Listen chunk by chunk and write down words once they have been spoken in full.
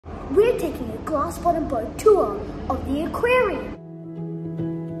we're taking a glass-bottom boat tour of the aquarium.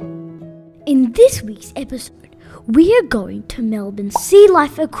 In this week's episode, we are going to Melbourne's Sea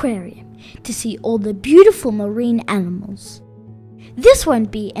Life Aquarium to see all the beautiful marine animals. This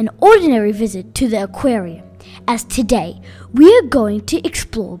won't be an ordinary visit to the aquarium, as today we are going to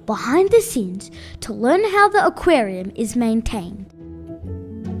explore behind the scenes to learn how the aquarium is maintained.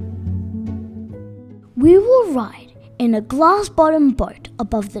 We will ride in a glass-bottom boat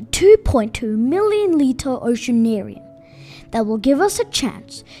above the 2.2 million litre oceanarium that will give us a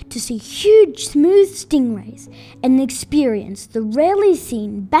chance to see huge smooth stingrays and experience the rarely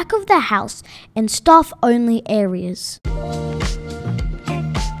seen back of the house and staff-only areas.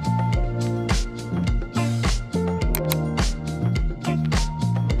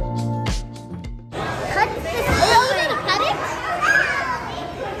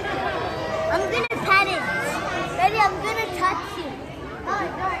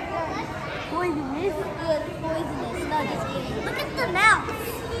 Look at the mouth.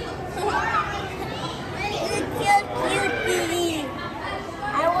 It's so cute, baby.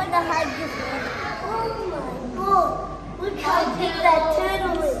 I want to hug this one. Oh my god. Look how big that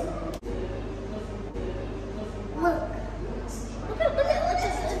turtle is. Look. Look at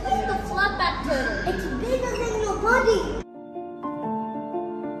the flatback turtle. It's bigger than your body.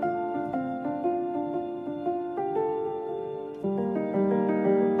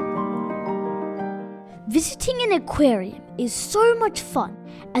 Visiting an aquarium is so much fun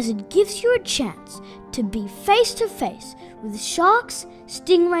as it gives you a chance to be face to face with sharks,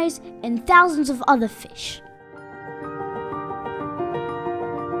 stingrays, and thousands of other fish.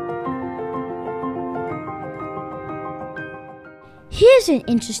 Here's an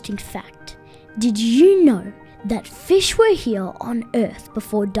interesting fact. Did you know that fish were here on Earth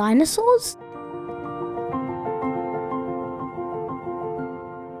before dinosaurs?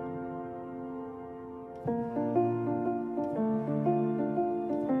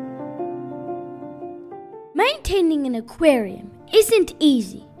 Maintaining an aquarium isn't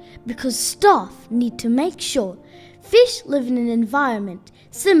easy because staff need to make sure fish live in an environment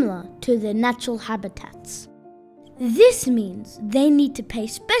similar to their natural habitats. This means they need to pay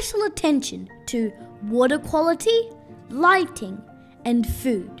special attention to water quality, lighting, and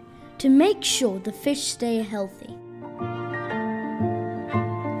food to make sure the fish stay healthy.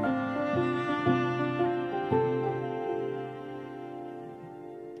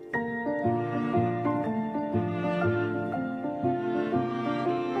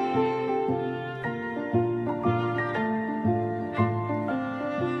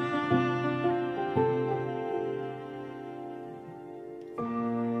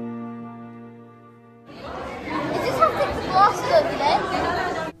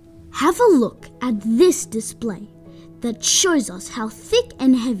 Have a look at this display that shows us how thick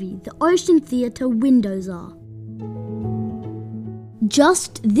and heavy the ocean theatre windows are.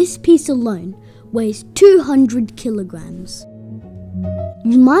 Just this piece alone weighs 200 kilograms.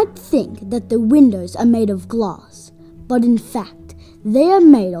 You might think that the windows are made of glass, but in fact they are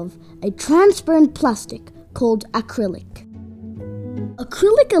made of a transparent plastic called acrylic.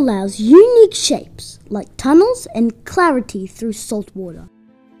 Acrylic allows unique shapes like tunnels and clarity through salt water.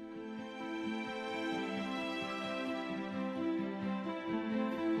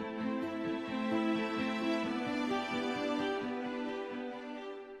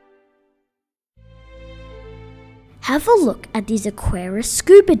 Have a look at these aquarists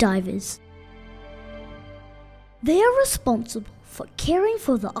scuba divers. They are responsible for caring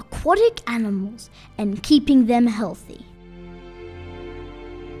for the aquatic animals and keeping them healthy.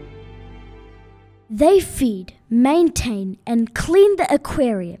 They feed, maintain, and clean the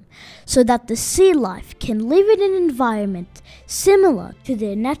aquarium so that the sea life can live in an environment similar to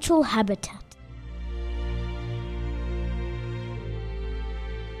their natural habitat.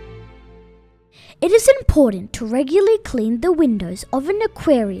 It is important to regularly clean the windows of an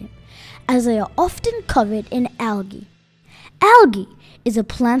aquarium as they are often covered in algae. Algae is a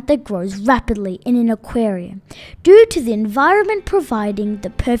plant that grows rapidly in an aquarium due to the environment providing the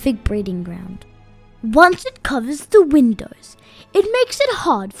perfect breeding ground. Once it covers the windows, it makes it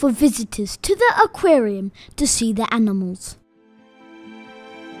hard for visitors to the aquarium to see the animals.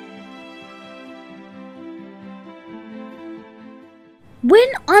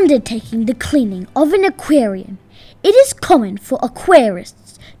 When undertaking the cleaning of an aquarium, it is common for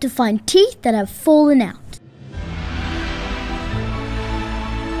aquarists to find teeth that have fallen out.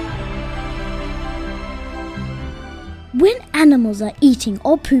 When animals are eating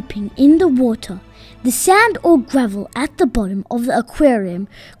or pooping in the water, the sand or gravel at the bottom of the aquarium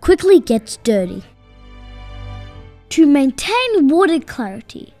quickly gets dirty. To maintain water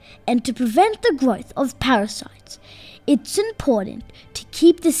clarity and to prevent the growth of parasites, it's important to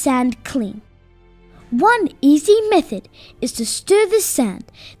keep the sand clean. One easy method is to stir the sand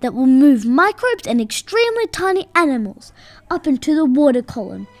that will move microbes and extremely tiny animals up into the water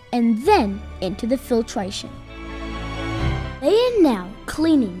column and then into the filtration. They are now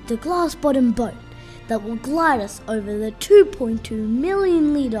cleaning the glass-bottom boat that will glide us over the 2.2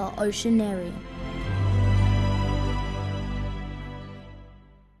 million litre oceanarium.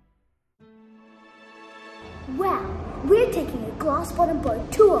 Wow, we're taking a glass-bottom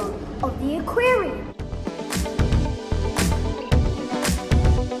boat tour of the aquarium.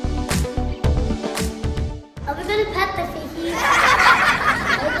 Are we going to pet the fishies?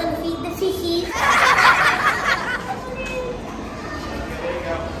 Are we going to feed the fishies?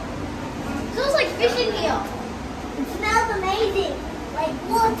 It smells like fish in here. It smells amazing, like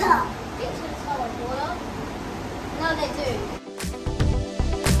water. Fish don't smell like water. No, they do.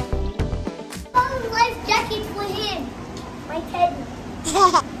 Oh, life jacket for him. My teddy.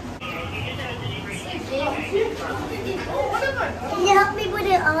 Can you help me put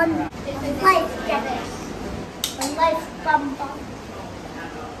it on? Life jacket. My life bum bum.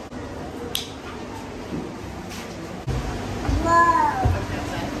 Wow.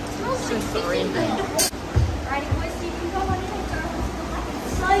 It smells so sorry in there. Alrighty, boys, so you can go on in and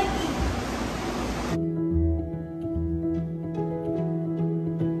So easy.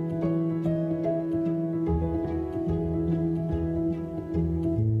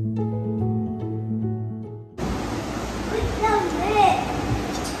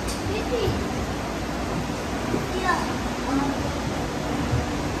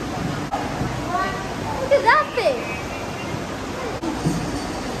 Look at that fish.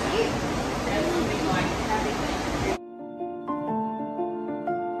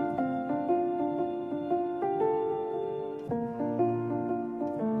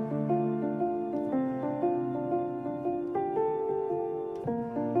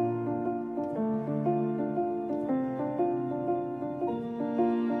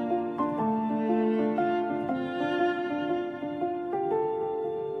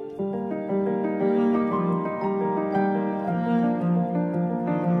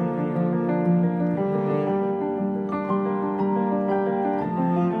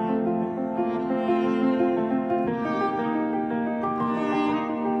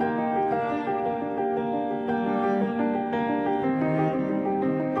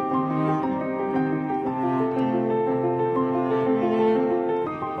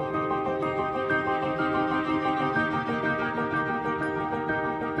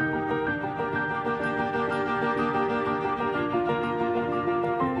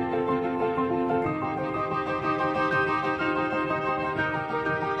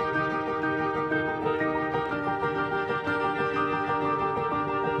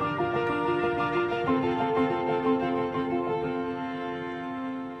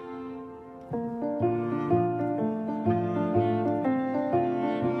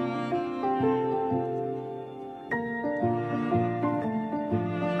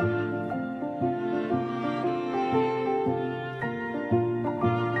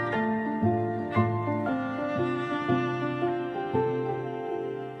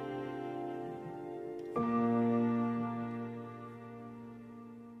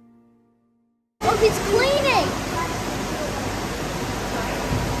 He's cleaning!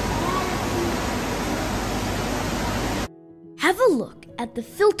 Have a look at the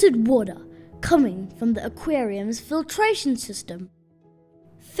filtered water coming from the aquarium's filtration system.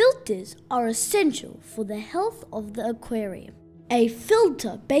 Filters are essential for the health of the aquarium. A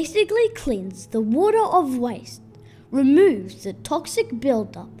filter basically cleans the water of waste, removes the toxic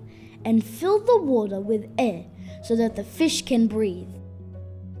buildup, and fills the water with air so that the fish can breathe.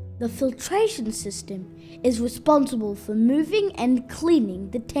 The filtration system is responsible for moving and cleaning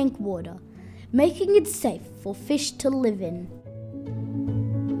the tank water, making it safe for fish to live in.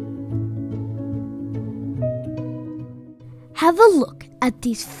 Have a look at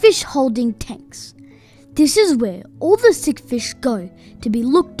these fish holding tanks. This is where all the sick fish go to be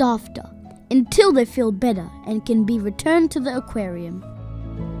looked after until they feel better and can be returned to the aquarium.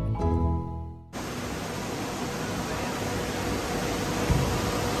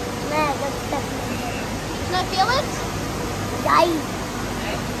 Can I feel it? Yikes.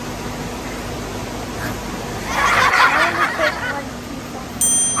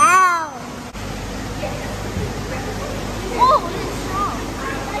 Ow! Oh, it is strong.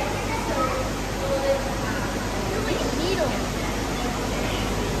 It's like a needle.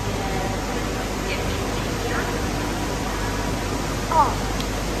 Oh.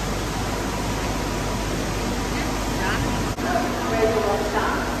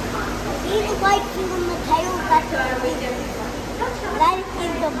 That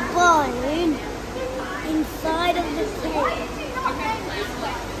is the bone inside of the cave.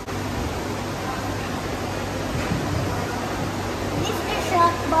 This is the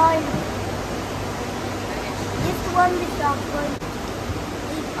shark bone. This one the shark bone.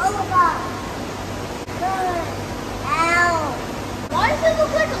 It's over. Good. Ow. Why does it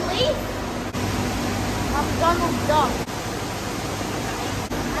look like a leaf? I'm Donald Duck.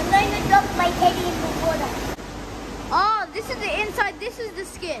 I'm going to drop my head in the water. Oh, this is the inside, this is the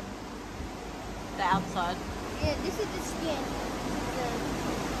skin. The outside. Yeah, this is the skin. The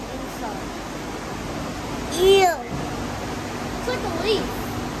inside. Ew. It's like a leaf.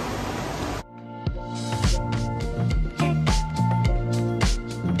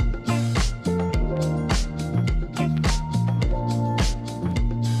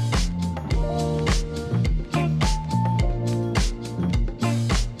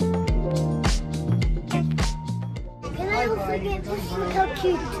 Look how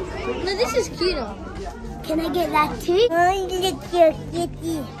cute. No, this is cuter. Can I get that too? Oh, look so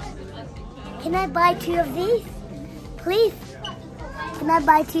kitty. Can I buy 2 of these? Please? Can I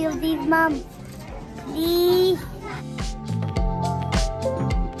buy 2 of these, Mom? Please?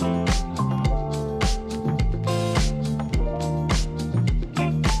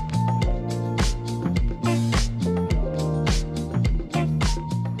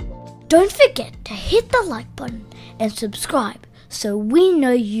 Don't forget to hit the like button and subscribe so we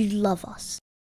know you love us.